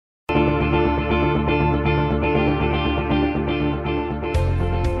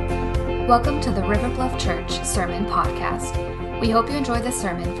Welcome to the River Bluff Church Sermon Podcast. We hope you enjoy this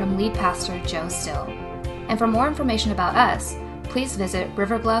sermon from lead pastor Joe Still. And for more information about us, please visit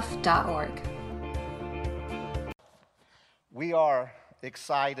riverbluff.org. We are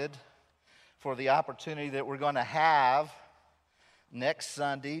excited for the opportunity that we're going to have next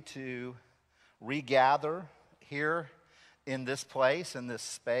Sunday to regather here in this place, in this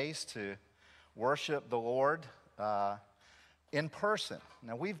space, to worship the Lord in person.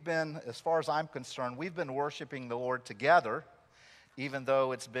 Now, we've been, as far as I'm concerned, we've been worshiping the Lord together, even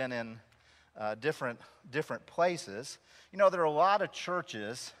though it's been in different places. You know, there are a lot of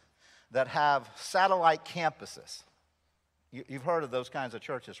churches that have satellite campuses. You've heard of those kinds of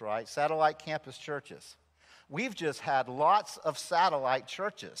churches, right? Satellite campus churches. We've just had lots of satellite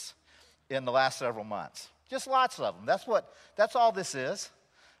churches in the last several months. Just lots of them. That's all this is.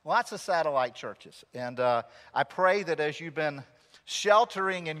 Lots of satellite churches. And I pray that as you've been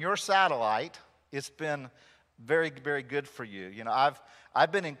sheltering in your satellite, it's been very, very good for you. You know,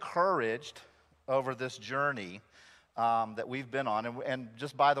 I've been encouraged over this journey that we've been on. And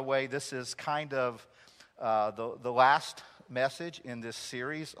just by the way, this is kind of the last message in this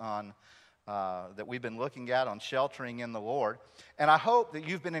series on that we've been looking at on sheltering in the Lord. And I hope that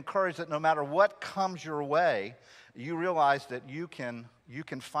you've been encouraged that no matter what comes your way, you realize that you can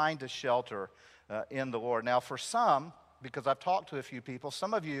find a shelter in the Lord. Now, for some, because I've talked to a few people,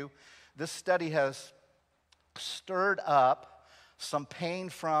 some of you, this study has stirred up some pain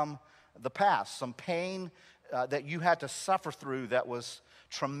from the past, some pain that you had to suffer through that was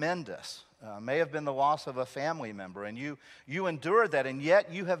tremendous. May have been the loss of a family member, and you endured that, and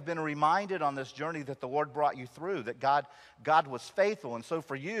yet you have been reminded on this journey that the Lord brought you through, that God was faithful. And so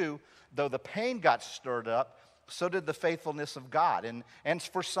for you, though the pain got stirred up, so did the faithfulness of God. And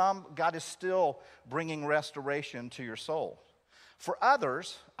for some, God is still bringing restoration to your soul. For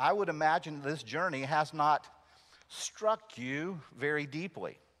others, I would imagine this journey has not struck you very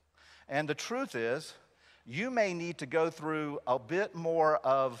deeply. And the truth is, you may need to go through a bit more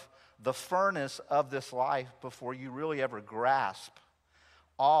of the furnace of this life before you really ever grasp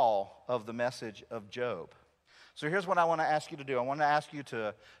all of the message of Job. So here's what I want to ask you to do. I want to ask you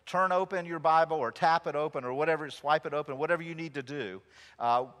to turn open your Bible or tap it open or whatever, swipe it open, whatever you need to do,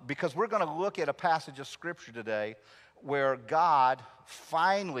 because we're going to look at a passage of Scripture today where God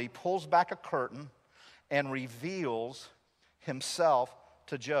finally pulls back a curtain and reveals himself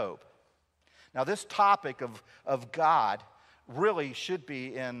to Job. Now, this topic of God really should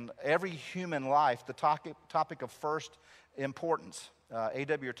be in every human life the topic of first importance.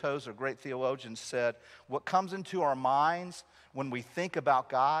 A.W. Tozer, a great theologian, said, what comes into our minds when we think about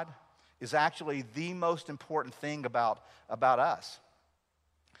God is actually the most important thing about us.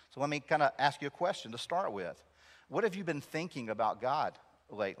 So let me kind of ask you a question to start with. What have you been thinking about God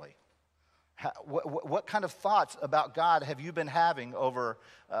lately? What kind of thoughts about God have you been having over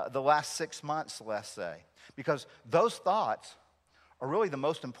the last 6 months, let's say? Because those thoughts are really the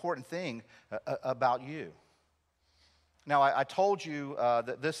most important thing about you. Now, I told you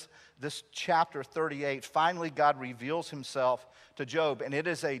that this chapter 38, finally God reveals himself to Job, and it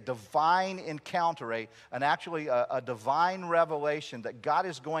is a divine encounter, actually a divine revelation that God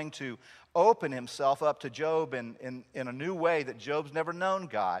is going to open himself up to Job in a new way that Job's never known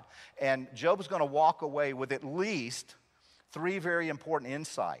God. And Job is going to walk away with at least 3 very important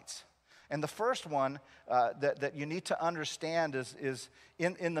insights. And the first one that you need to understand is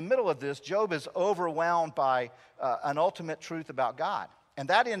in the middle of this, Job is overwhelmed by an ultimate truth about God. And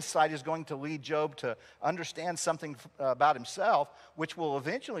that insight is going to lead Job to understand something about himself, which will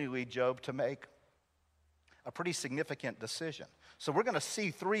eventually lead Job to make a pretty significant decision. So we're going to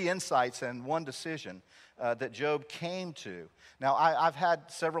see 3 insights and 1 decision that Job came to. Now, I've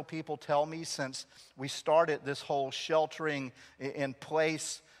had several people tell me since we started this whole sheltering in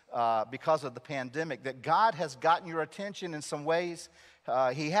place because of the pandemic, that God has gotten your attention in some ways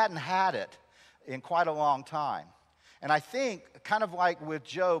he hadn't had it in quite a long time. And I think, kind of like with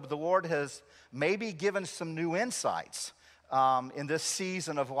Job, the Lord has maybe given some new insights in this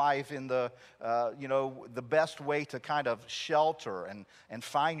season of life, in the best way to kind of shelter and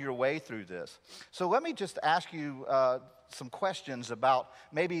find your way through this. So let me just ask you some questions about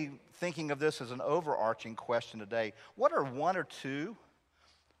maybe thinking of this as an overarching question today. What are 1 or 2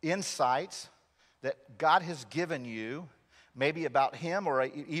 insights that God has given you, maybe about him or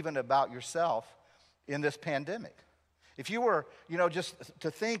even about yourself in this pandemic? If you were, just to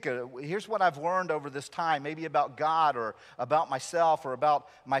think, here's what I've learned over this time, maybe about God or about myself or about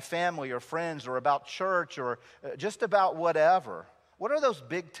my family or friends or about church or just about whatever. What are those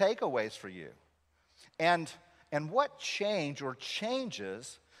big takeaways for you? And what change or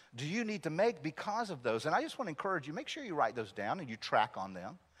changes do you need to make because of those? And I just want to encourage you, make sure you write those down and you track on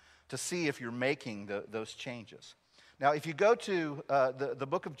them to see if you're making those changes. Now, if you go to the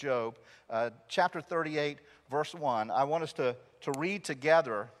book of Job, chapter 38, verse 1, I want us to read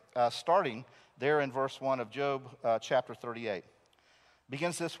together, starting there in verse 1 of Job chapter 38. It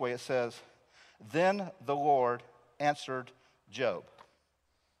begins this way. It says, "Then the Lord answered Job."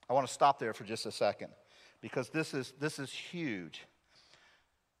 I want to stop there for just a second because this is huge.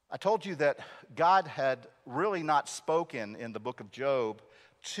 I told you that God had really not spoken in the book of Job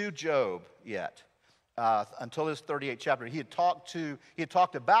to Job yet. Until this 38th chapter. He had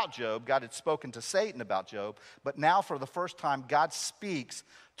talked about Job. God had spoken to Satan about Job. But now for the first time, God speaks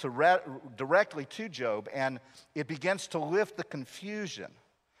directly to Job, and it begins to lift the confusion.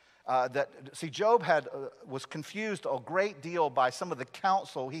 Job was confused a great deal by some of the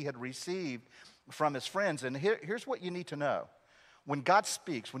counsel he had received from his friends. And here's what you need to know. When God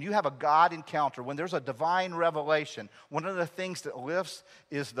speaks, when you have a God encounter, when there's a divine revelation, one of the things that lifts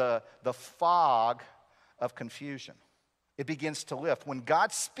is the fog of confusion. It begins to lift. When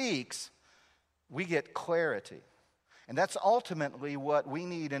God speaks, we get clarity. And that's ultimately what we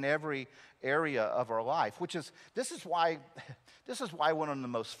need in every area of our life, this is why one of the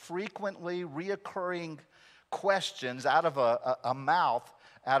most frequently reoccurring questions out of a mouth,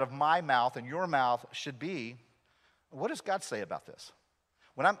 out of my mouth and your mouth should be, what does God say about this?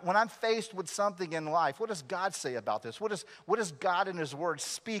 When I'm faced with something in life, what does God say about this? What does God in His Word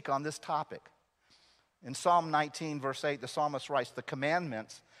speak on this topic? In Psalm 19, verse 8, the psalmist writes, "The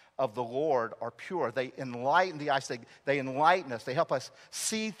commandments of the Lord are pure. They enlighten the eyes. They enlighten us. They help us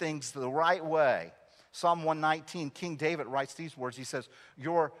see things the right way." Psalm 119, King David writes these words. He says,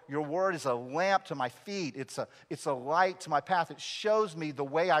 your word is a lamp to my feet. It's a light to my path. It shows me the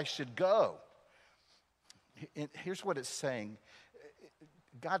way I should go. Here's what it's saying.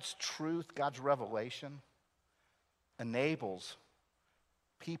 God's truth, God's revelation enables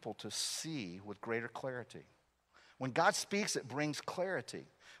people to see with greater clarity. When God speaks, it brings clarity.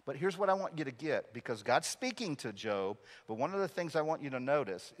 But here's what I want you to get, because God's speaking to Job, but one of the things I want you to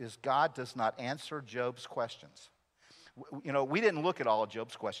notice is God does not answer Job's questions. We didn't look at all of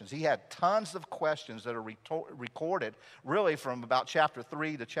Job's questions. He had tons of questions that are recorded really from about chapter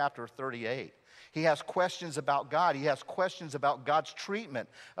 3 to chapter 38. He has questions about God. He has questions about God's treatment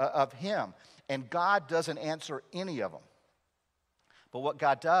of him. And God doesn't answer any of them. But what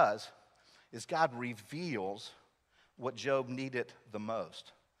God does is God reveals what Job needed the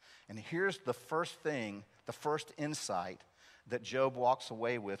most. And here's the first thing, the first insight that Job walks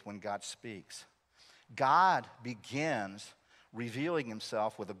away with when God speaks. God begins revealing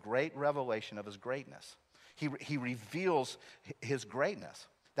himself with a great revelation of his greatness. He reveals his greatness.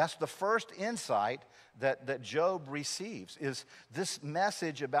 That's the first insight that Job receives, is this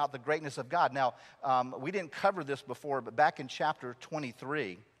message about the greatness of God. Now, we didn't cover this before, but back in chapter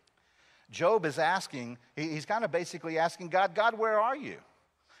 23, Job is asking, he's kind of basically asking God, where are you?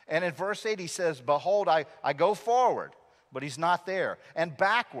 And in verse 8 he says, "Behold, I go forward, but he's not there. And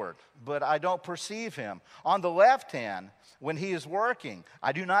backward, but I don't perceive him. On the left hand, when he is working,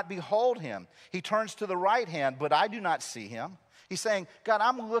 I do not behold him. He turns to the right hand, but I do not see him." He's saying, God,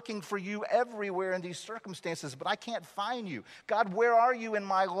 I'm looking for you everywhere in these circumstances, but I can't find you. God, where are you in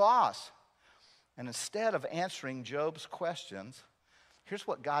my loss? And instead of answering Job's questions, here's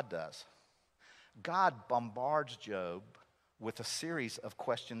what God does. God bombards Job with a series of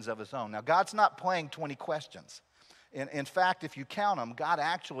questions of his own. Now, God's not playing 20 questions. In fact, if you count them, God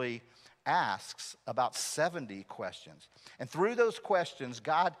actually asks about 70 questions. And through those questions,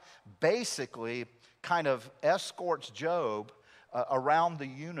 God basically kind of escorts Job around the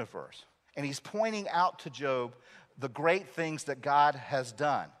universe. And he's pointing out to Job the great things that God has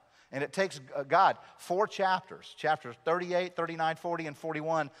done. And it takes God 4 chapters, chapters 38, 39, 40, and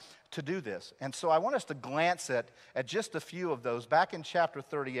 41, to do this. And so I want us to glance at just a few of those. Back in chapter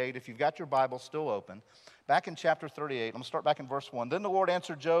 38, if you've got your Bible still open, back in chapter 38, I'm going to start back in verse 1. "Then the Lord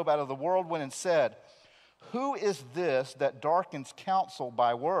answered Job out of the whirlwind and said, Who is this that darkens counsel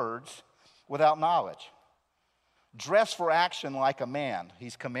by words without knowledge? Dress for action like a man."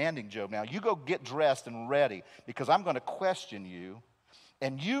 He's commanding Job now. "You go get dressed and ready, because I'm going to question you,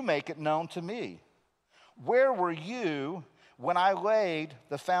 and you make it known to me. Where were you when I laid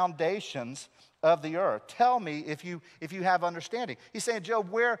the foundations of the earth? Tell me if you have understanding." He's saying, Job,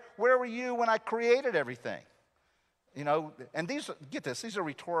 where were you when I created everything? And these are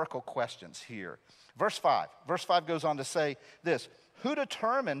rhetorical questions here. Verse 5 goes on to say this: "Who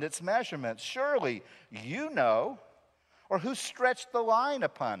determined its measurements? Surely you know. Or who stretched the line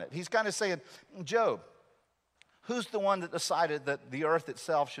upon it?" He's kind of saying, Job, Who's the one that decided that the earth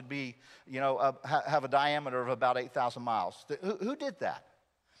itself should be, have a diameter of about 8,000 miles? Who did that?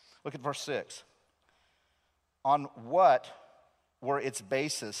 Look at verse 6. On what were its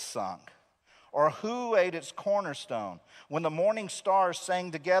bases sunk? Or who laid its cornerstone? When the morning stars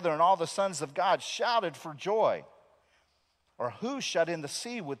sang together and all the sons of God shouted for joy. Or who shut in the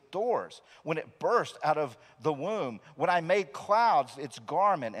sea with doors when it burst out of the womb? When I made clouds its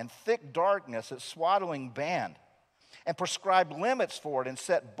garment and thick darkness its swaddling band, and prescribed limits for it and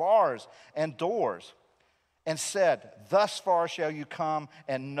set bars and doors, and said, thus far shall you come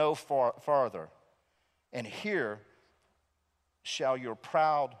and no farther, and here shall your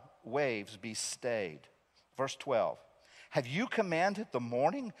proud waves be stayed. Verse 12. Have you commanded the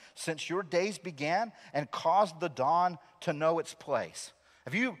morning since your days began and caused the dawn to know its place?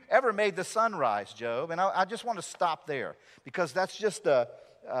 Have you ever made the sun rise, Job? And I just want to stop there because that's just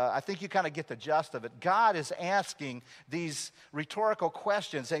I think you kind of get the gist of it. God is asking these rhetorical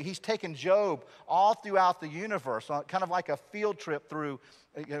questions, and he's taken Job all throughout the universe, kind of like a field trip through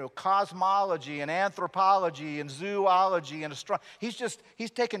cosmology and anthropology and zoology and astronomy. He's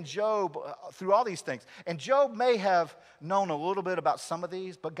taken Job through all these things. And Job may have known a little bit about some of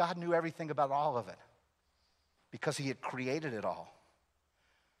these, but God knew everything about all of it because he had created it all.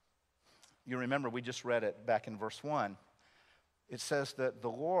 You remember we just read it back in verse 1. It says that the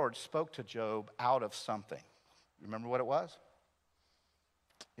Lord spoke to Job out of something. Remember what it was?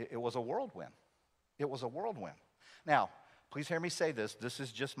 It was a whirlwind. It was a whirlwind. Now, please hear me say this. This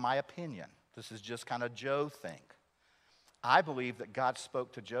is just my opinion. This is just kind of Job think. I believe that God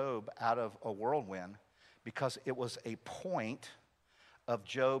spoke to Job out of a whirlwind because it was a point of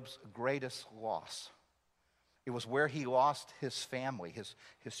Job's greatest loss. It was where he lost his family,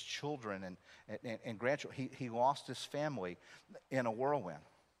 his children and grandchildren. He lost his family in a whirlwind.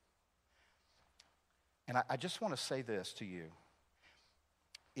 And I just want to say this to you.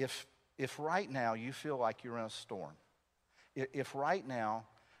 If right now you feel like you're in a storm, if right now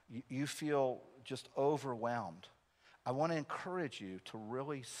you feel just overwhelmed, I want to encourage you to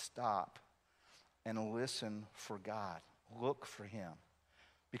really stop and listen for God. Look for him.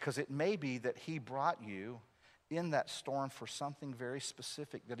 Because it may be that he brought you in that storm for something very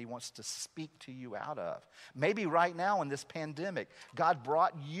specific that he wants to speak to you out of. Maybe right now in this pandemic, God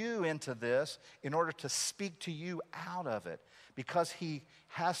brought you into this in order to speak to you out of it because he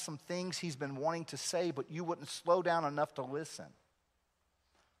has some things he's been wanting to say, but you wouldn't slow down enough to listen.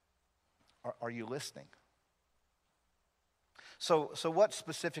 Are you listening? So what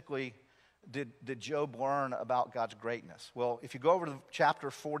specifically did Job learn about God's greatness? Well, if you go over to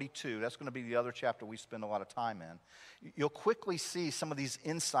chapter 42, that's going to be the other chapter we spend a lot of time in, you'll quickly see some of these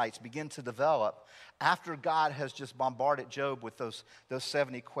insights begin to develop after God has just bombarded Job with those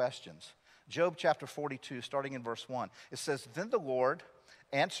 70 questions. Job chapter 42, starting in verse 1, it says, Then Job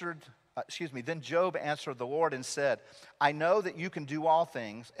answered the Lord and said, I know that you can do all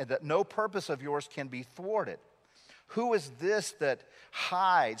things and that no purpose of yours can be thwarted. Who is this that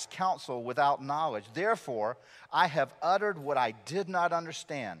hides counsel without knowledge? Therefore, I have uttered what I did not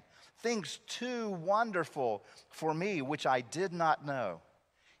understand, things too wonderful for me which I did not know.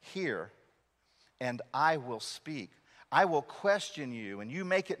 Hear, and I will speak. I will question you, and you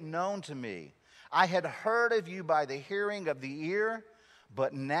make it known to me. I had heard of you by the hearing of the ear,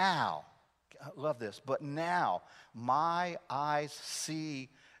 but now, I love this, but now my eyes see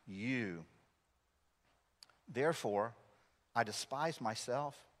you. Therefore, I despise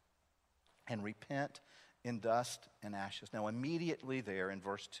myself and repent in dust and ashes. Now, immediately there in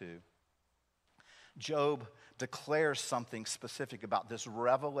verse 2, Job declares something specific about this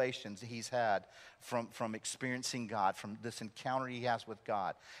revelation he's had from experiencing God, from this encounter he has with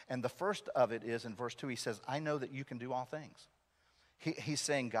God. And the first of it is in verse 2, he says, I know that you can do all things. He's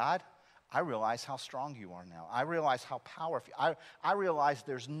saying, God, I realize how strong you are now. I realize how powerful. I realize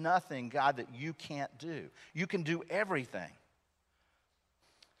there's nothing, God, that you can't do. You can do everything.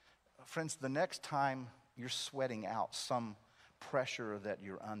 Friends, the next time you're sweating out some pressure that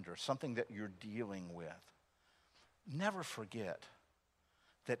you're under, something that you're dealing with, never forget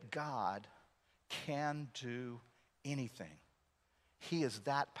that God can do anything. He is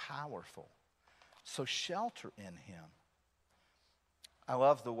that powerful. So shelter in him. I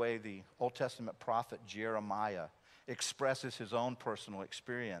love the way the Old Testament prophet Jeremiah expresses his own personal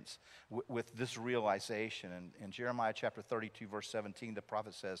experience with this realization. And in Jeremiah chapter 32, verse 17, the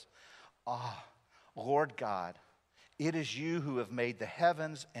prophet says, Lord God, it is you who have made the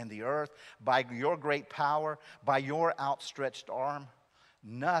heavens and the earth by your great power, by your outstretched arm.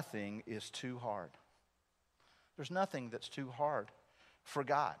 Nothing is too hard. There's nothing that's too hard for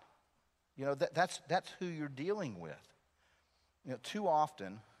God. You know, that's who you're dealing with. You know, too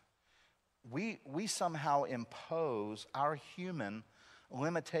often, we somehow impose our human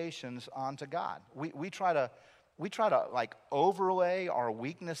limitations onto God. We try to like overlay our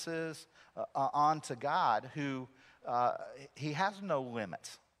weaknesses onto God, who he has no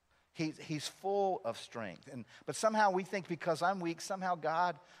limits. He's full of strength. But somehow we think because I'm weak, somehow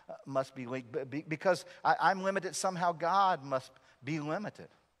God must be weak. Because I'm limited, somehow God must be limited.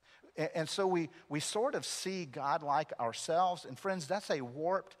 And so we sort of see God like ourselves. And friends, that's a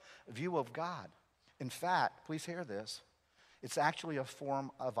warped view of God. In fact, please hear this, it's actually a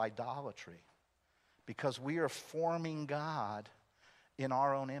form of idolatry, because we are forming God in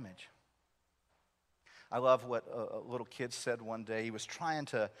our own image. I love what a little kid said one day. He was trying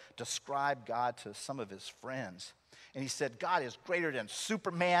to describe God to some of his friends. And he said, God is greater than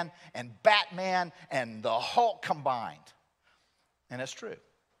Superman and Batman and the Hulk combined. And it's true.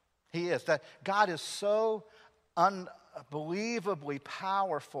 He is. That God is so unbelievably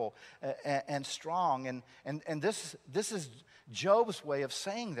powerful and strong. And this is Job's way of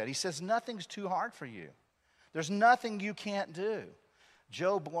saying that. He says, nothing's too hard for you. There's nothing you can't do.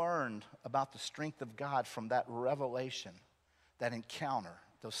 Job learned about the strength of God from that revelation, that encounter,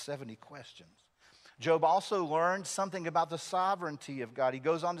 those 70 questions. Job also learned something about the sovereignty of God. He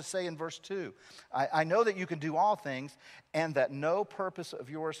goes on to say in verse 2, I know that you can do all things and that no purpose of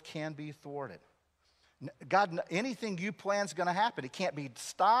yours can be thwarted. God, anything you plan is going to happen. It can't be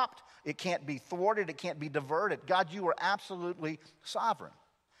stopped. It can't be thwarted. It can't be diverted. God, you are absolutely sovereign.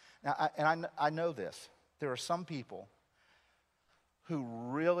 Now, I know this. There are some people who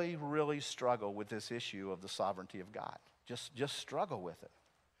really, really struggle with this issue of the sovereignty of God. Just struggle with it.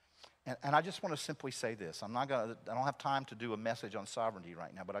 And I just want to simply say this. I don't have time to do a message on sovereignty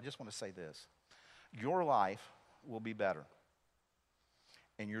right now, but I just want to say this. Your life will be better,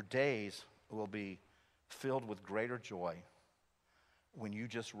 and your days will be filled with greater joy when you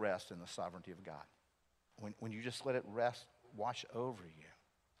just rest in the sovereignty of God. When you just let it rest, wash over you.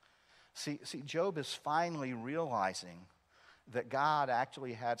 See, Job is finally realizing that God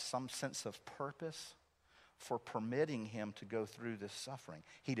actually had some sense of purpose for permitting him to go through this suffering.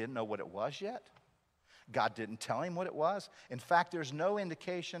 He didn't know what it was yet. God didn't tell him what it was. In fact, there's no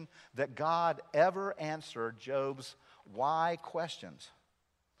indication that God ever answered Job's why questions.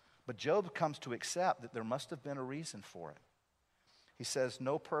 But Job comes to accept that there must have been a reason for it. He says,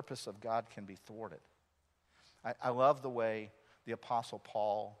 no purpose of God can be thwarted. I love the way the Apostle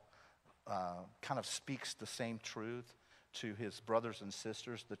Paul kind of speaks the same truth to his brothers and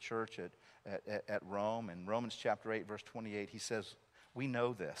sisters, the church at Rome. In Romans chapter 8, verse 28, he says, we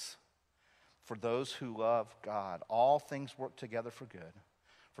know this. For those who love God, all things work together for good,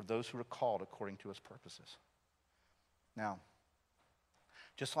 for those who are called according to his purposes. Now,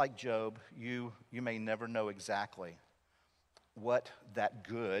 just like Job, you may never know exactly what that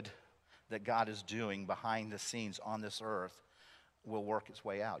good that God is doing behind the scenes on this earth will work its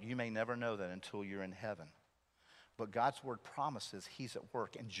way out. You may never know that until you're in heaven. But God's word promises he's at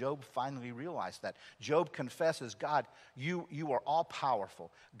work. And Job finally realized that. Job confesses, God, you are all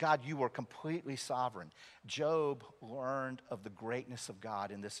powerful. God, you are completely sovereign. Job learned of the greatness of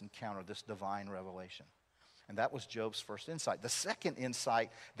God in this encounter, this divine revelation. And that was Job's first insight. The second insight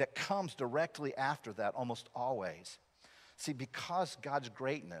that comes directly after that almost always. See, because God's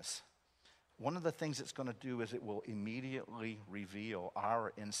greatness, one of the things it's going to do is it will immediately reveal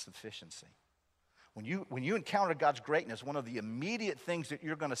our insufficiency. When you encounter God's greatness, one of the immediate things that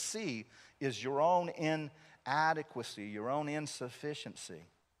you're going to see is your own inadequacy, your own insufficiency.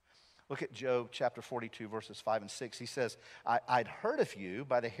 Look at Job chapter 42, verses 5 and 6. He says, I'd heard of you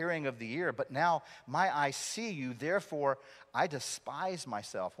by the hearing of the ear, but now my eyes see you, therefore I despise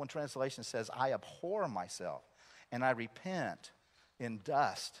myself. One translation says, I abhor myself, and I repent in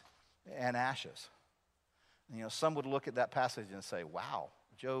dust and ashes. And, some would look at that passage and say, wow,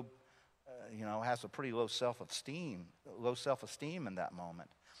 Job has a pretty low self-esteem in that moment.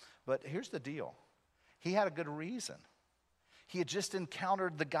 But here's the deal. He had a good reason. He had just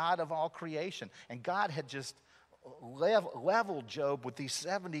encountered the God of all creation, and God had just leveled Job with these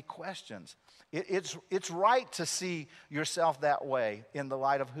 70 questions. It's right to see yourself that way in the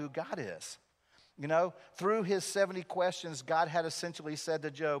light of who God is. Through his 70 questions, God had essentially said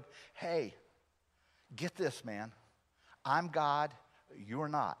to Job, hey, get this, man. I'm God, you're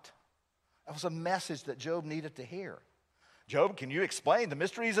not. That was a message that Job needed to hear. Job, can you explain the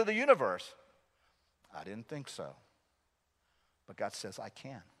mysteries of the universe? I didn't think so. But God says, I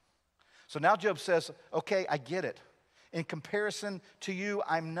can. So now Job says, okay, I get it. In comparison to you,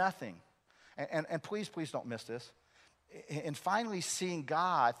 I'm nothing. And please don't miss this. In finally seeing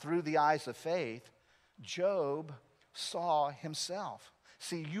God through the eyes of faith, Job saw himself.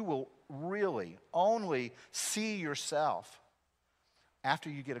 See, you will really only see yourself after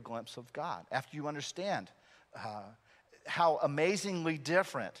you get a glimpse of God, after you understand how amazingly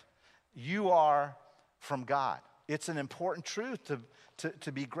different you are from God. It's an important truth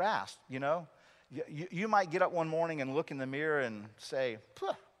to be grasped, you know. You might get up one morning and look in the mirror and say,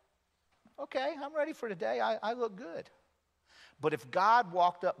 okay, I'm ready for today. I look good. But if God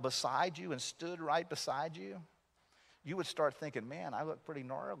walked up beside you and stood right beside you, you would start thinking, man, I look pretty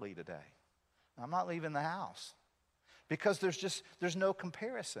gnarly today. I'm not leaving the house. Because there's no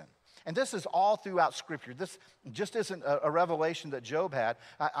comparison. And this is all throughout Scripture. This just isn't a revelation that Job had.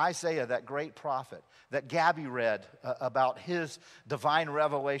 Isaiah, that great prophet, that Gabby read about his divine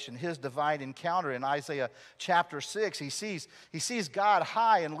revelation, his divine encounter in Isaiah chapter 6. He sees God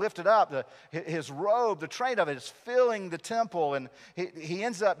high and lifted up. His robe, the train of it is filling the temple. And he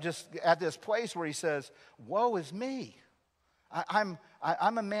ends up just at this place where he says, woe is me. I'm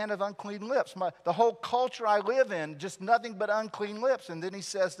a man of unclean lips. The whole culture I live in, just nothing but unclean lips. And then he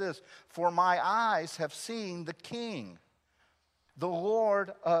says this, for my eyes have seen the King, the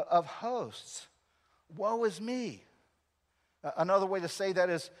Lord of hosts. Woe is me. Another way to say that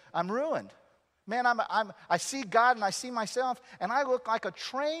is, I'm ruined. Man, I see God and I see myself, and I look like a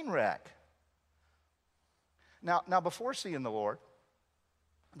train wreck. Now, before seeing the Lord,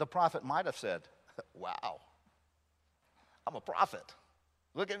 the prophet might have said, wow, I'm a prophet.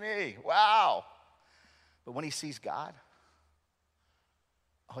 Look at me. Wow. But when he sees God,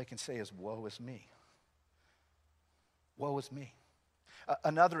 all he can say is, woe is me. Woe is me.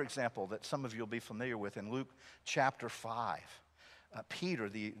 Another example that some of you will be familiar with in Luke chapter 5. Peter,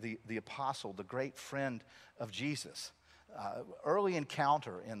 the apostle, the great friend of Jesus. Early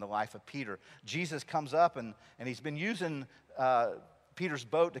encounter in the life of Peter. Jesus comes up and he's been using Peter's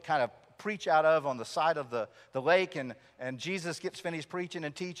boat to kind of preach out of on the side of the lake, and Jesus gets finished preaching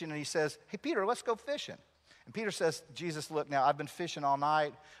and teaching, and he says, hey, Peter, let's go fishing. And Peter says, Jesus, look, now, I've been fishing all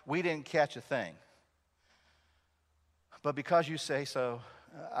night. We didn't catch a thing. But because you say so,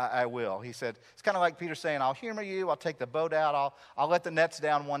 I will. He said, it's kind of like Peter saying, I'll humor you. I'll take the boat out. I'll let the nets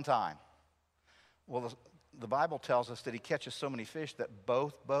down one time. Well, the Bible tells us that he catches so many fish that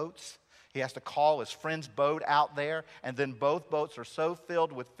both boats, he has to call his friend's boat out there, and then both boats are so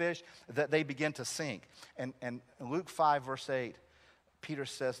filled with fish that they begin to sink. And in Luke 5, verse 8, Peter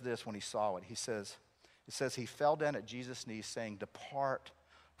says this when he saw it. It says, he fell down at Jesus' knees, saying, depart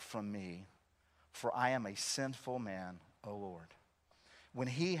from me, for I am a sinful man, O Lord. When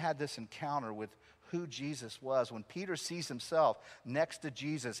he had this encounter with who Jesus was, when Peter sees himself next to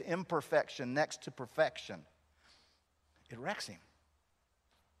Jesus, imperfection next to perfection, it wrecks him.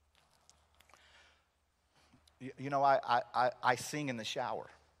 You know, I sing in the shower.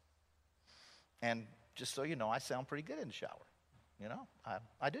 And just so you know, I sound pretty good in the shower. You know,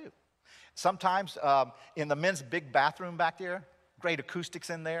 I do. Sometimes in the men's big bathroom back there, great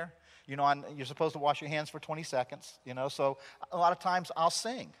acoustics in there. You know, you're supposed to wash your hands for 20 seconds, you know, so a lot of times I'll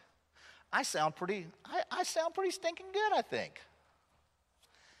sing. I sound pretty stinking good, I think.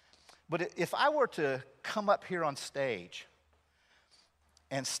 But if I were to come up here on stage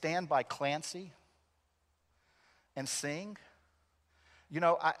and stand by Clancy and sing, you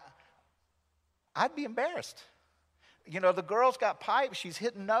know, I'd be embarrassed. You know, the girl's got pipes, she's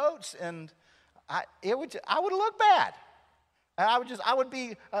hitting notes, and I would look bad. And I would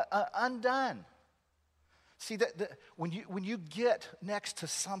be undone. See, when you get next to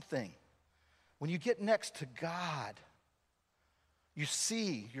something, when you get next to God, you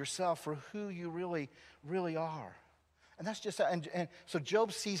see yourself for who you really, really are. And that's just, and so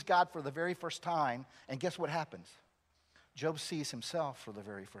Job sees God for the very first time, and guess what happens? Job sees himself for the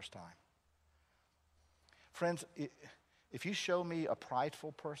very first time. Friends, if you show me a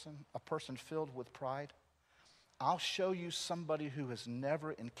prideful person, a person filled with pride, I'll show you somebody who has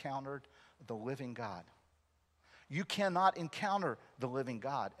never encountered the living God. You cannot encounter the living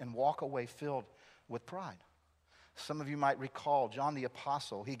God and walk away filled with pride. Some of you might recall John the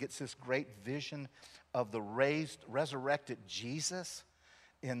Apostle. He gets this great vision of the resurrected Jesus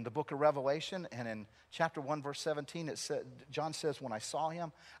in the book of Revelation. And in chapter 1, verse 17, John says, when I saw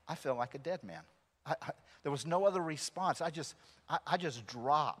him, I felt like a dead man. There was no other response. I just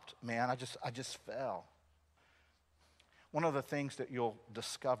dropped, man. I just fell. One of the things that you'll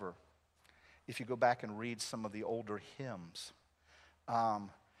discover if you go back and read some of the older hymns,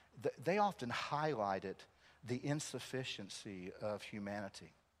 they often highlighted the insufficiency of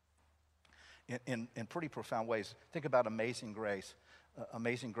humanity in pretty profound ways. Think about Amazing Grace.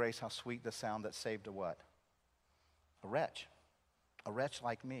 Amazing Grace, how sweet the sound that saved a what? a wretch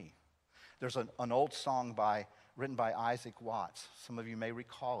like me. There's an old song written by Isaac Watts. Some of you may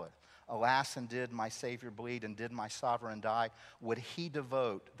recall it. Alas, and did my Savior bleed, and did my sovereign die? Would he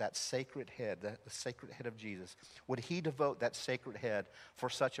devote that sacred head, the sacred head of Jesus, would he devote that sacred head for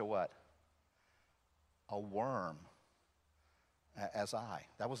such a what? A worm as I.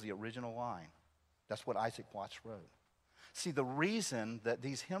 That was the original line. That's what Isaac Watts wrote. See, the reason that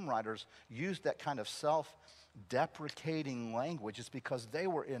these hymn writers used that kind of self-deprecating language is because they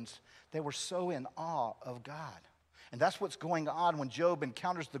were so in awe of God. And that's what's going on when Job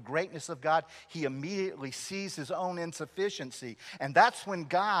encounters the greatness of God. He immediately sees his own insufficiency. And that's when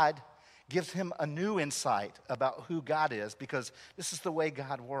God gives him a new insight about who God is, because this is the way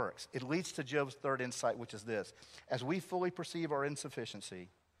God works. It leads to Job's third insight, which is this. As we fully perceive our insufficiency,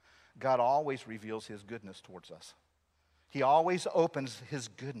 God always reveals his goodness towards us. He always opens his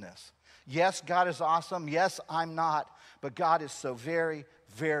goodness. Yes, God is awesome. Yes, I'm not. But God is so very,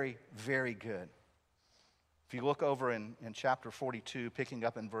 very, very good. If you look over in chapter 42, picking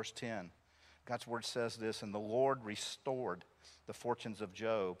up in verse 10, God's word says this, and the Lord restored the fortunes of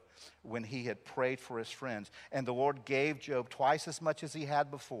Job when he had prayed for his friends. And the Lord gave Job twice as much as he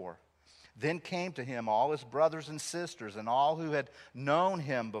had before. Then came to him all his brothers and sisters and all who had known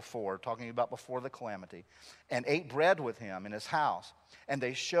him before, talking about before the calamity, and ate bread with him in his house. And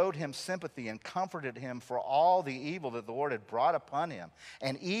they showed him sympathy and comforted him for all the evil that the Lord had brought upon him.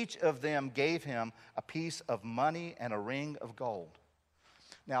 And each of them gave him a piece of money and a ring of gold.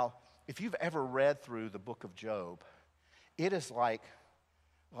 Now, if you've ever read through the book of Job, it is like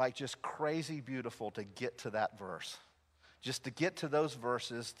just crazy beautiful to get to that verse. Just to get to those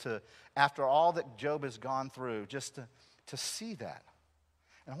verses, after all that Job has gone through, just to see that.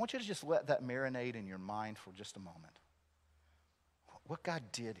 And I want you to just let that marinate in your mind for just a moment. What God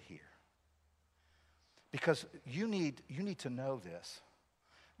did here. Because you need to know this.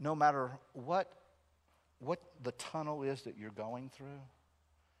 No matter what the tunnel is that you're going through,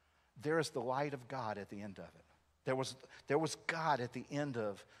 there is the light of God at the end of it. There was God at the end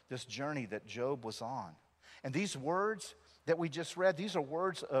of this journey that Job was on. And these words that we just read, these are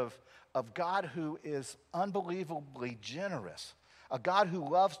words of God who is unbelievably generous, a God who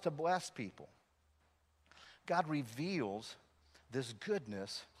loves to bless people. God reveals this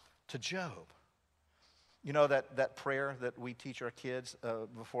goodness to Job. You know that prayer that we teach our kids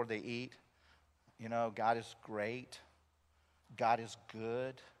before they eat? You know, God is great. God is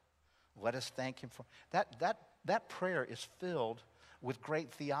good. Let us thank him for that prayer is filled with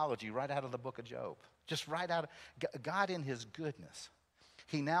great theology right out of the book of Job. Just right out of God in his goodness.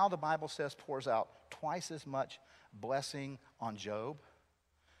 He now, the Bible says, pours out twice as much blessing on Job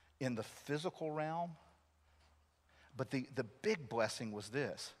in the physical realm. But the big blessing was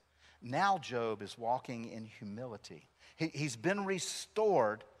this. Now Job is walking in humility. He's been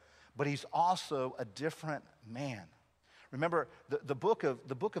restored, but he's also a different man. Remember, the book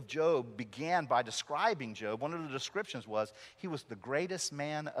of Job began by describing Job. One of the descriptions was he was the greatest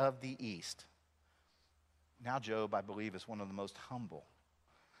man of the East. Now Job, I believe, is one of the most humble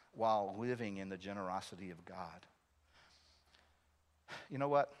while living in the generosity of God. You know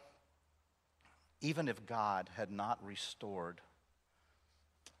what? Even if God had not restored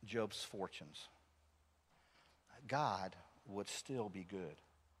Job's fortunes, God would still be good.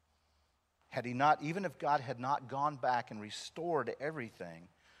 Had he not, even if God had not gone back and restored everything,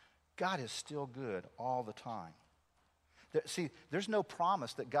 God is still good all the time. See, there's no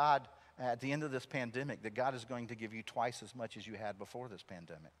promise that God, at the end of this pandemic, that God is going to give you twice as much as you had before this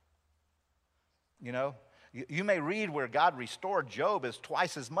pandemic. You know, you may read where God restored Job as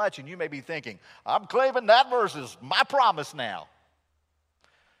twice as much, and you may be thinking, I'm claiming that verse is my promise now.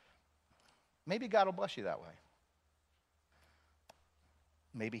 Maybe God will bless you that way.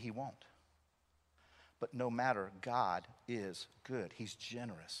 Maybe he won't. But no matter, God is good. He's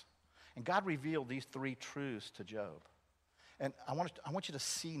generous. And God revealed these three truths to Job. And I want you to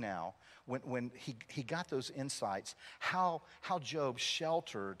see now, when he got those insights, how Job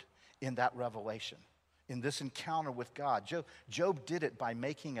sheltered in that revelation, in this encounter with God. Job did it by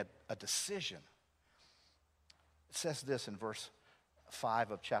making a decision. It says this in verse 5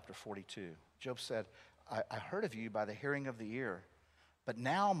 of chapter 42. Job said, I heard of you by the hearing of the ear, but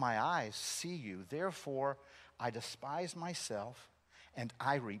now my eyes see you. Therefore, I despise myself, and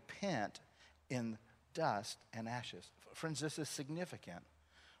I repent in dust and ashes. Friends, this is significant.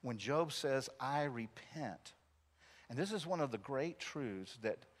 When Job says, I repent, and this is one of the great truths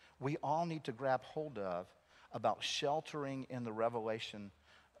that we all need to grab hold of about sheltering in the revelation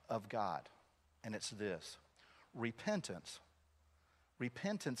of God. And it's this. Repentance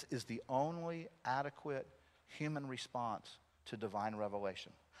is the only adequate human response to divine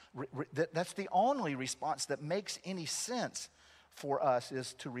revelation. That's the only response that makes any sense for us,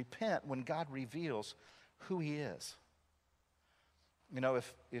 is to repent when God reveals who he is. You know,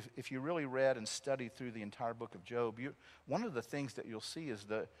 if you really read and studied through the entire book of Job, one of the things that you'll see is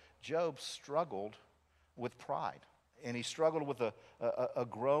that Job struggled with pride. And he struggled with a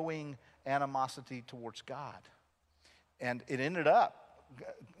growing animosity towards God. And he ended up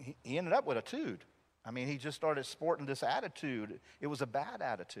with a tude. I mean, he just started sporting this attitude. It was a bad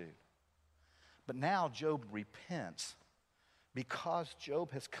attitude. But now Job repents because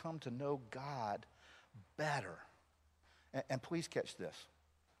Job has come to know God better. And please catch this.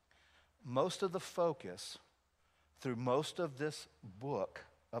 Most of the focus through most of this book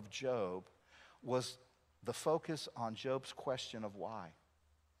of Job was the focus on Job's question of why.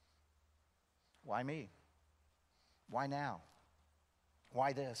 Why me? Why now?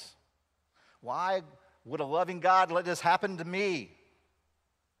 Why this? Why would a loving God let this happen to me?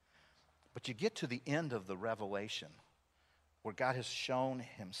 But you get to the end of the revelation where God has shown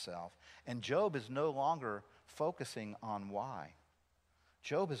himself, and Job is no longer focusing on why.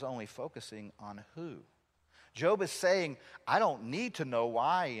 Job is only focusing on who. Job is saying, I don't need to know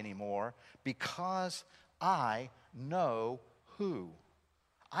why anymore because I know who.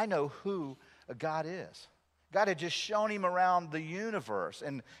 I know who God is. God had just shown him around the universe.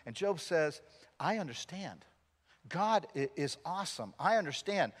 And Job says, I understand. God is awesome. I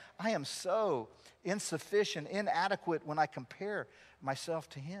understand. I am so insufficient, inadequate when I compare myself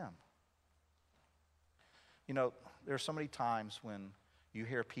to him. You know, there are so many times when you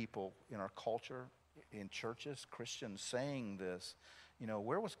hear people in our culture, in churches, Christians saying this, you know,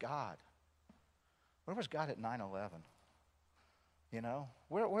 where was God? Where was God at 9/11? You know,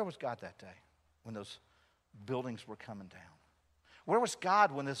 where was God that day when those buildings were coming down? Where was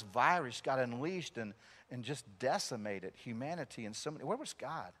God when this virus got unleashed and just decimated humanity and so many? Where was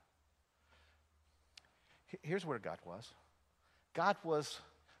God? Here's where God was. God was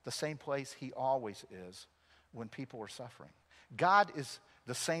the same place he always is when people were suffering. God is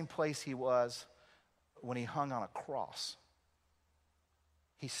the same place he was when he hung on a cross.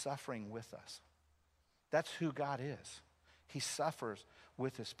 He's suffering with us. That's who God is. He suffers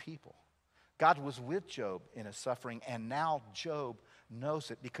with his people. God was with Job in his suffering, and now Job knows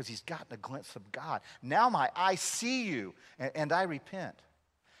it because he's gotten a glimpse of God. Now I see you, and I repent.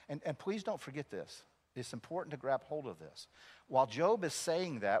 And please don't forget this. It's important to grab hold of this. While Job is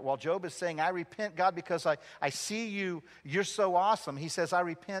saying that, while Job is saying, I repent, God, because I see you, you're so awesome, he says, I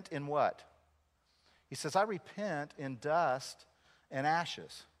repent in what? He says, I repent in dust and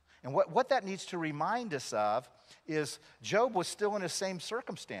ashes. And what that needs to remind us of is Job was still in the same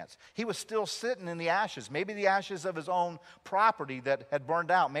circumstance. He was still sitting in the ashes, maybe the ashes of his own property that had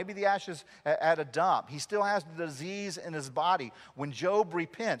burned out, maybe the ashes at a dump. He still has the disease in his body. When Job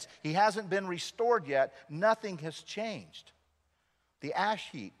repents, he hasn't been restored yet. Nothing has changed. The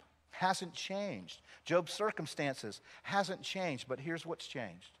ash heap hasn't changed. Job's circumstances hasn't changed, but here's what's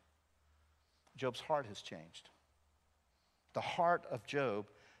changed. Job's heart has changed. The heart of Job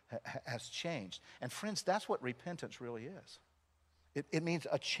has changed. And friends, that's what repentance really is. It means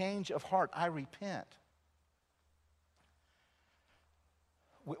a change of heart. I repent.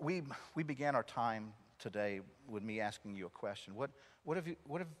 We began our time today with me asking you a question. What have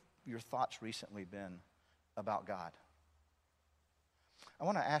your thoughts recently been about God? I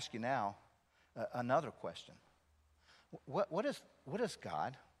want to ask you now another question. What is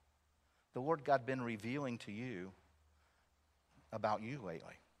God, the Lord God, been revealing to you about you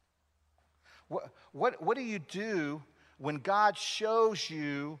lately? What do you do when God shows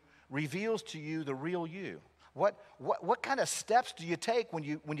you, reveals to you the real you? What kind of steps do you take when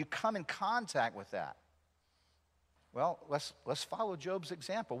you come in contact with that? Well, let's follow Job's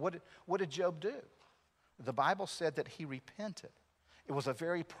example. What did Job do? The Bible said that he repented. It was a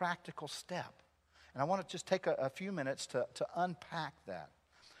very practical step. And I want to just take a few minutes to unpack that.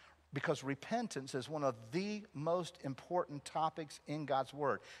 Because repentance is one of the most important topics in God's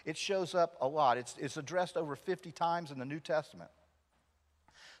Word. It shows up a lot. It's addressed over 50 times in the New Testament.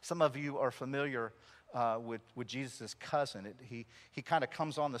 Some of you are familiar with Jesus' cousin. He kind of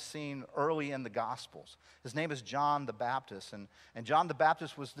comes on the scene early in the Gospels. His name is John the Baptist. And John the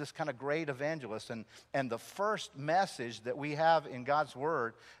Baptist was this kind of great evangelist. And the first message that we have in God's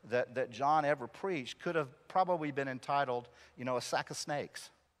Word that John ever preached could have probably been entitled, a sack of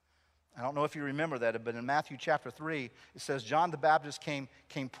snakes. I don't know if you remember that, but in Matthew chapter 3, it says, John the Baptist came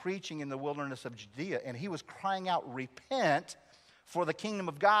preaching in the wilderness of Judea, and he was crying out, repent, for the kingdom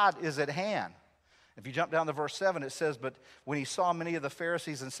of God is at hand. If you jump down to verse 7, it says, but when he saw many of the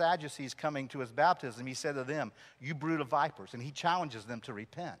Pharisees and Sadducees coming to his baptism, he said to them, you brood of vipers. And he challenges them to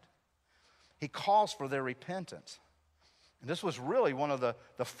repent. He calls for their repentance. And this was really one of the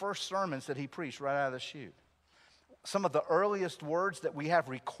first sermons that he preached right out of the chute. Some of the earliest words that we have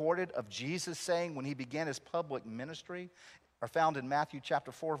recorded of Jesus saying when he began his public ministry are found in Matthew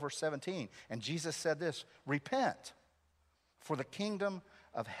chapter 4, verse 17. And Jesus said this, repent, for the kingdom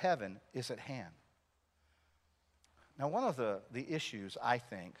of heaven is at hand. Now, one of the issues, I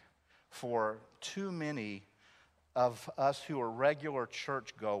think, for too many of us who are regular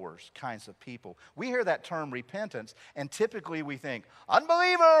churchgoers kinds of people, we hear that term repentance, and typically we think,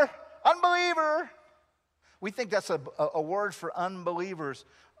 unbeliever, unbeliever. We think that's a word for unbelievers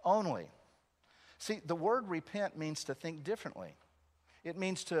only. See, the word repent means to think differently. It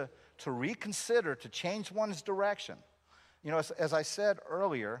means to reconsider, to change one's direction. You know, as I said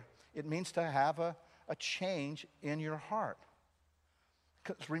earlier, it means to have a change in your heart.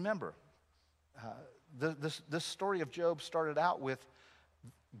 Because remember, this story of Job started out with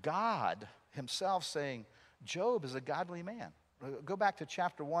God himself saying, Job is a godly man. Go back to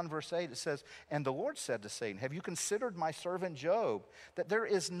chapter 1, verse 8. It says, and the Lord said to Satan, have you considered my servant Job, that there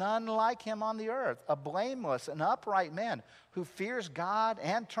is none like him on the earth, a blameless and upright man who fears God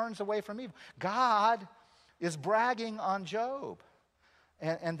and turns away from evil? God is bragging on Job.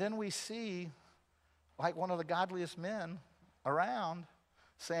 And then we see, like one of the godliest men around,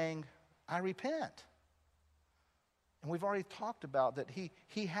 saying, I repent. And we've already talked about that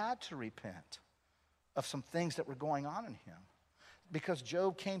he had to repent of some things that were going on in him. Because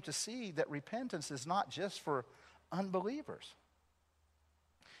Job came to see that repentance is not just for unbelievers.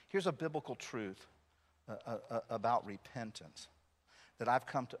 Here's a biblical truth about repentance that I've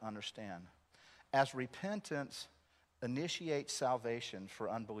come to understand. As repentance initiates salvation for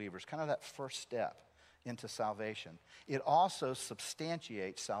unbelievers, kind of that first step into salvation, it also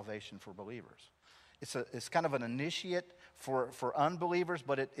substantiates salvation for believers. It's kind of an initiate for unbelievers,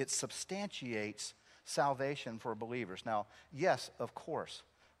 but it substantiates salvation for believers. Now, yes, of course,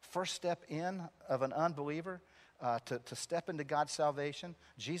 first step in of an unbeliever to step into God's salvation,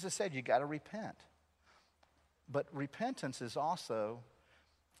 Jesus said you got to repent. But repentance is also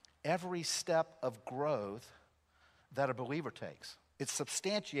every step of growth that a believer takes. It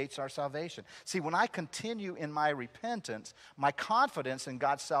substantiates our salvation. See, when I continue in my repentance, my confidence in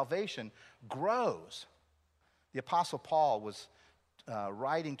God's salvation grows. The Apostle Paul was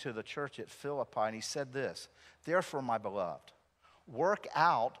writing to the church at Philippi, and he said this, therefore, my beloved, work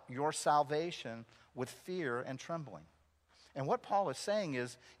out your salvation with fear and trembling. And what Paul is saying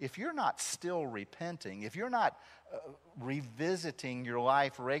is, if you're not still repenting, if you're not revisiting your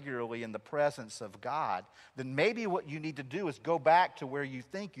life regularly in the presence of God, then maybe what you need to do is go back to where you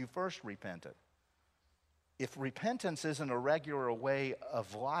think you first repented. If repentance isn't a regular way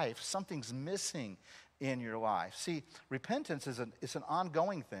of life, something's missing in your life. See, repentance is an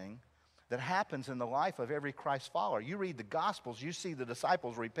ongoing thing that happens in the life of every Christ follower. You read the Gospels, you see the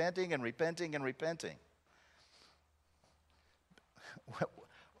disciples repenting and repenting and repenting.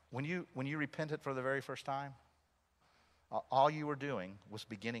 When you repented for the very first time, all you were doing was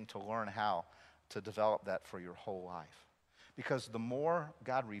beginning to learn how to develop that for your whole life. Because the more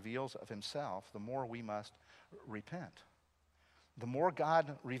God reveals of himself, the more we must repent. The more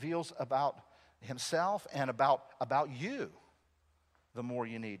God reveals about himself and about you, the more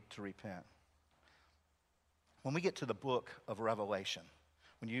you need to repent. When we get to the book of Revelation,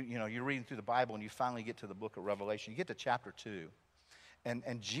 when you're reading through the Bible and you finally get to the book of Revelation, you get to chapter 2,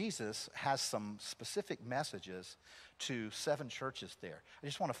 and Jesus has some specific messages to 7 churches there. I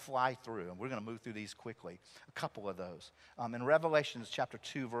just want to fly through, and we're going to move through these quickly, a couple of those. In Revelation chapter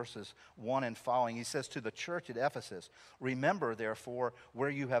 2, verses 1 and following, he says, to the church at Ephesus, remember, therefore, where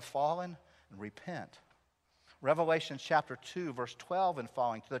you have fallen, and repent. Revelation chapter 2, verse 12 and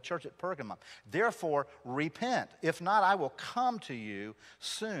following, to the church at Pergamum, therefore repent. If not, I will come to you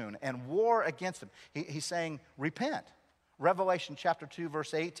soon and war against them. He's saying, repent. Revelation chapter 2,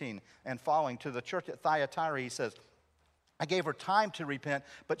 verse 18 and following, to the church at Thyatira, he says, I gave her time to repent,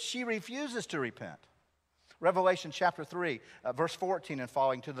 but she refuses to repent. Revelation chapter 3, verse 14 and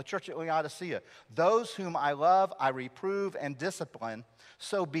following, to the church at Laodicea, those whom I love, I reprove and discipline,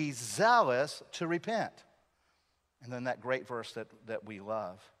 so be zealous to repent. And then that great verse that we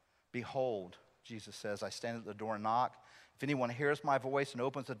love, behold, Jesus says, I stand at the door and knock. If anyone hears my voice and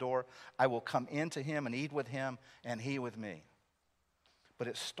opens the door, I will come into him and eat with him and he with me. But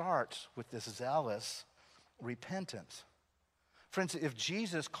it starts with this zealous repentance. Friends, if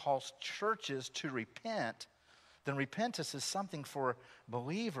Jesus calls churches to repent, then repentance is something for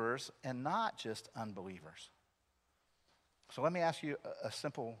believers and not just unbelievers. So let me ask you a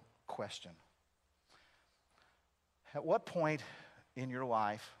simple question. At what point in your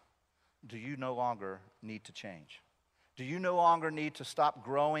life do you no longer need to change? Do you no longer need to stop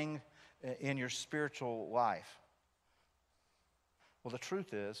growing in your spiritual life? Well, the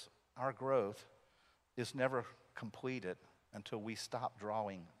truth is, our growth is never completed until we stop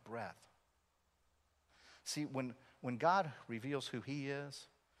drawing breath. See, when God reveals who He is,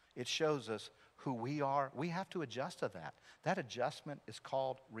 it shows us who we are. We have to adjust to that. That adjustment is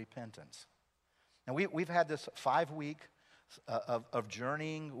called repentance. And we've had this 5 week of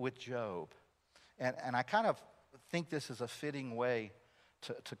journeying with Job. And I kind of think this is a fitting way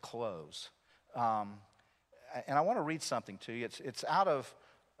to close. And I want to read something to you. It's out of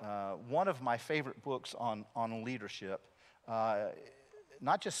one of my favorite books on leadership.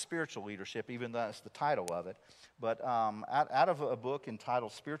 Not just spiritual leadership, even though that's the title of it, but out of a book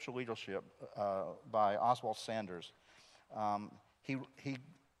entitled Spiritual Leadership by Oswald Sanders. He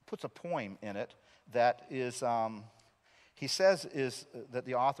puts a poem in it that is, he says is that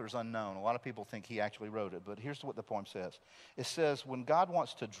the author is unknown. A lot of people think he actually wrote it, but here's what the poem says. It says, when God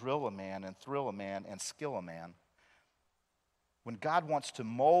wants to drill a man and thrill a man and skill a man, when God wants to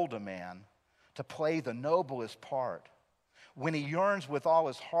mold a man to play the noblest part, when He yearns with all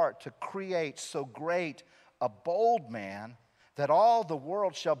His heart to create so great a bold man that all the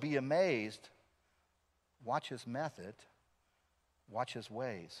world shall be amazed, watch His method, watch His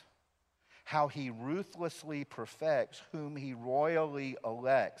ways. How He ruthlessly perfects whom He royally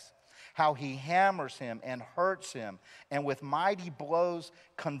elects. How He hammers him and hurts him, and with mighty blows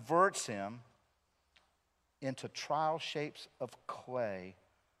converts him into trial shapes of clay.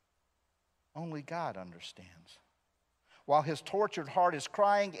 Only God understands. While his tortured heart is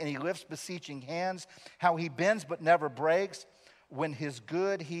crying and he lifts beseeching hands, how he bends but never breaks when his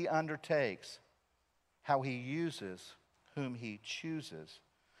good he undertakes, how he uses whom he chooses,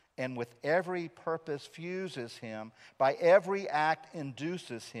 and with every purpose fuses him, by every act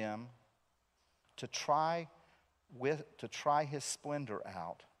induces him to try his splendor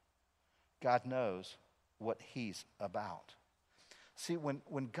out. God knows what He's about. See,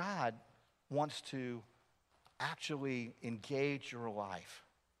 when God wants to actually engage your life,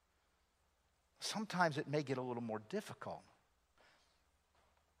 sometimes it may get a little more difficult.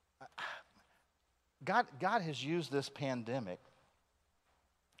 God has used this pandemic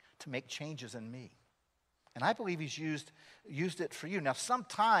to make changes in me. And I believe He's used it for you. Now,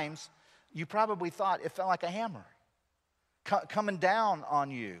 sometimes you probably thought it felt like a hammer coming down on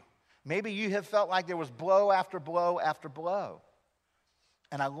you. Maybe you have felt like there was blow after blow after blow.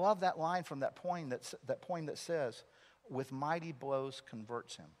 And I love that line from that poem that says, with mighty blows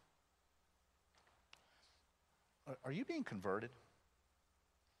converts him. Are you being converted?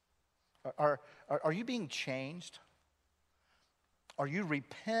 Are you being changed? Are you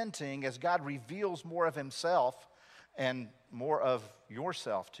repenting as God reveals more of Himself and more of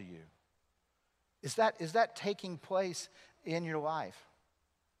yourself to you? Is that taking place in your life?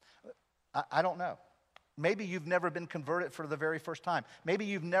 I don't know. Maybe you've never been converted for the very first time. Maybe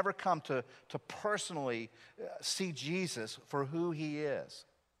you've never come to personally see Jesus for who He is.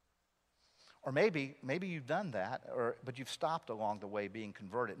 Or maybe you've done that, but you've stopped along the way being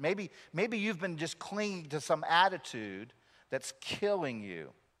converted. Maybe you've been just clinging to some attitude that's killing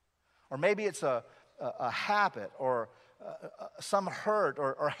you. Or maybe it's a habit or some hurt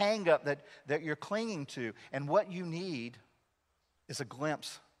or hang-up that you're clinging to. And what you need is a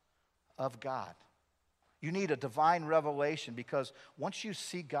glimpse of God. You need a divine revelation, because once you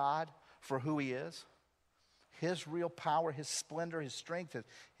see God for who He is, His real power, His splendor, His strength,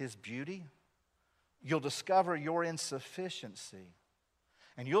 His beauty, you'll discover your insufficiency.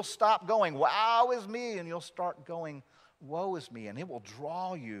 And you'll stop going, wow is me, and you'll start going, woe is me. And it will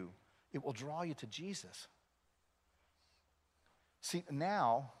draw you to Jesus. See,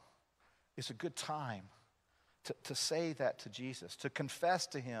 now is a good time to say that to Jesus, to confess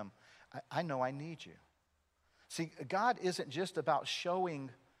to Him, I know I need you. See, God isn't just about showing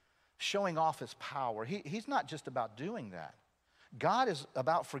off His power. He's not just about doing that. God is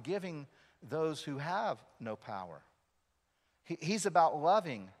about forgiving those who have no power. He's about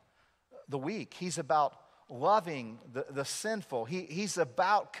loving the weak. He's about loving the sinful. He's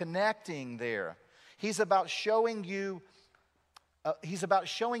about connecting there. He's about showing you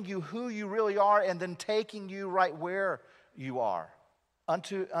who you really are, and then taking you right where you are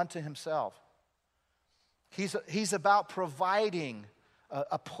unto Himself. He's about providing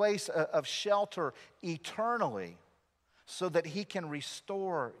a place of shelter eternally so that He can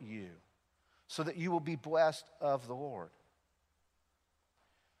restore you, so that you will be blessed of the Lord.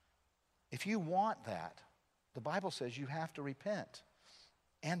 If you want that, the Bible says you have to repent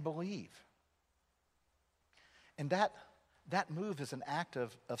and believe. And that move is an act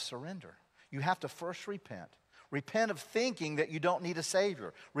of surrender. You have to first repent. Repent of thinking that you don't need a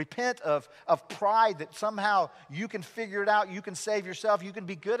Savior. Repent of pride that somehow you can figure it out, you can save yourself, you can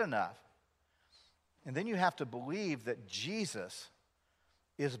be good enough. And then you have to believe that Jesus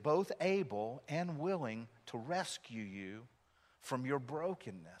is both able and willing to rescue you from your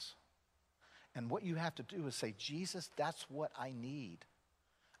brokenness. And what you have to do is say, Jesus, that's what I need.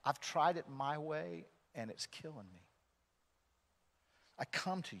 I've tried it my way, and it's killing me. I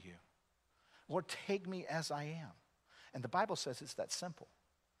come to you. Lord, take me as I am. And the Bible says it's that simple.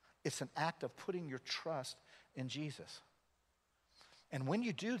 It's an act of putting your trust in Jesus. And when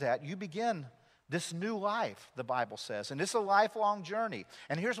you do that, you begin this new life, the Bible says. And it's a lifelong journey.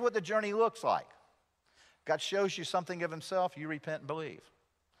 And here's what the journey looks like. God shows you something of himself, you repent and believe.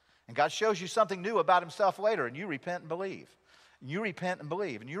 And God shows you something new about himself later, and you repent and believe. And you repent and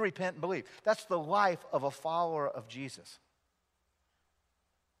believe, and you repent and believe. That's the life of a follower of Jesus.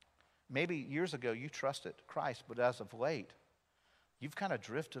 Maybe years ago you trusted Christ, but as of late, you've kind of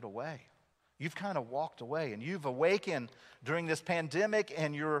drifted away. You've kind of walked away, and you've awakened during this pandemic,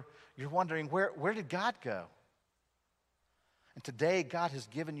 and you're wondering, where did God go? And today, God has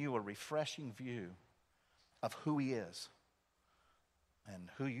given you a refreshing view of who he is and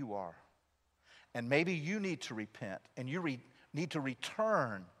who you are. And maybe you need to repent, and you need to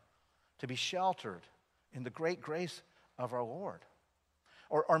return to be sheltered in the great grace of our Lord.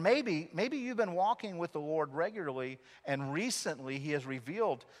 Or maybe you've been walking with the Lord regularly, and recently he has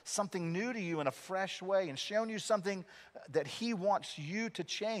revealed something new to you in a fresh way and shown you something that he wants you to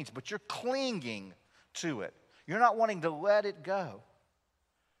change, but you're clinging to it. You're not wanting to let it go.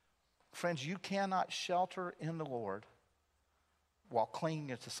 Friends, you cannot shelter in the Lord while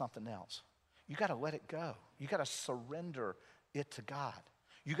clinging to something else. You got to let it go. You got to surrender it to God.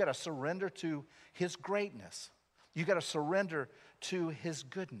 You got to surrender to his greatness. You got to surrender to his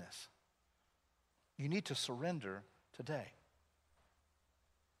goodness. You need to surrender today.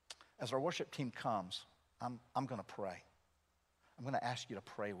 As our worship team comes, I'm going to pray. I'm going to ask you to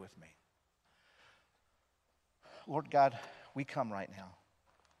pray with me. Lord God, we come right now.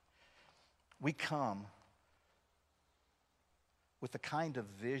 We come with the kind of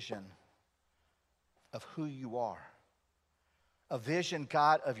vision of who you are. A vision,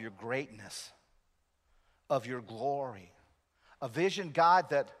 God, of your greatness, of your glory. A vision, God,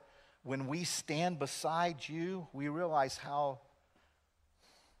 that when we stand beside you, we realize how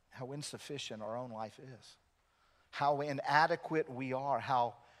insufficient our own life is. How inadequate we are,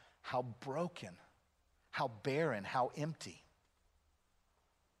 how broken, how barren, how empty.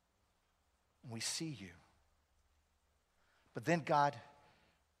 We see you. But then, God,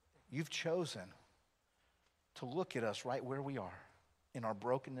 you've chosen to look at us right where we are, in our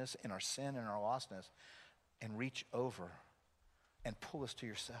brokenness, in our sin, in our lostness, and reach over and pull us to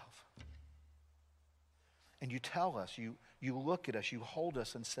yourself. And you tell us, you look at us, you hold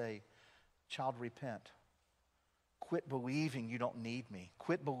us and say, child, repent. Quit believing you don't need me.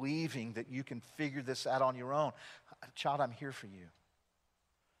 Quit believing that you can figure this out on your own. Child, I'm here for you.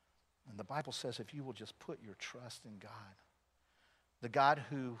 And the Bible says if you will just put your trust in God, the God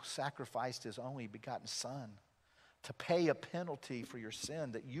who sacrificed his only begotten Son to pay a penalty for your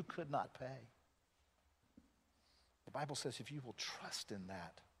sin that you could not pay. The Bible says if you will trust in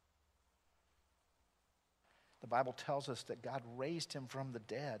that, the Bible tells us that God raised him from the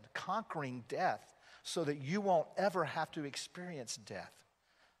dead, conquering death so that you won't ever have to experience death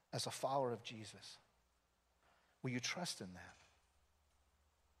as a follower of Jesus. Will you trust in that?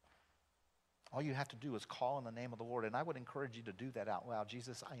 All you have to do is call on the name of the Lord, and I would encourage you to do that out loud.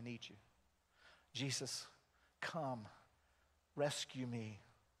 Jesus, I need you. Jesus, come, rescue me.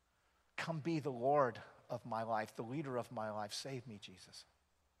 Come be the Lord of my life, the leader of my life. Save me, Jesus.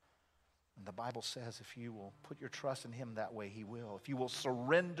 And the Bible says if you will put your trust in him that way, he will. If you will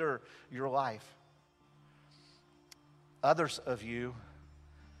surrender your life. Others of you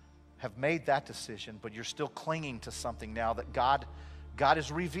have made that decision, but you're still clinging to something now that God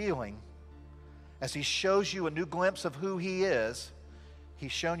is revealing. As he shows you a new glimpse of who he is,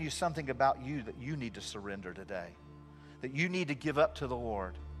 he's shown you something about you that you need to surrender today, that you need to give up to the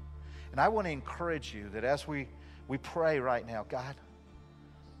Lord. And I want to encourage you that as we pray right now, God,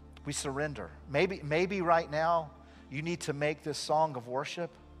 we surrender. Maybe right now you need to make this song of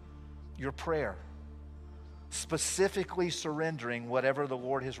worship your prayer, specifically surrendering whatever the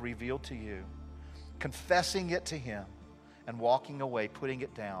Lord has revealed to you, confessing it to him, and walking away, putting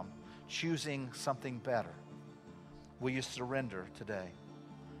it down, choosing something better. Will you surrender today?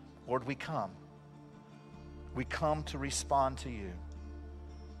 Lord, we come. We come to respond to you.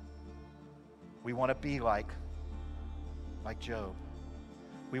 We want to be like Job.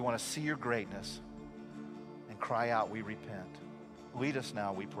 We want to see your greatness and cry out, we repent. Lead us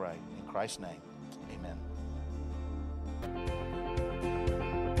now, we pray. In Christ's name, amen.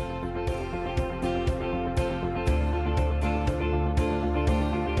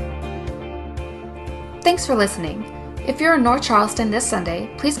 Thanks for listening. If you're in North Charleston this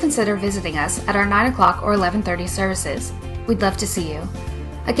Sunday, please consider visiting us at our 9 o'clock or 11:30 services. We'd love to see you.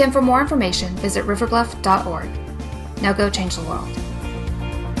 Again, for more information, visit riverbluff.org. Now go change the world.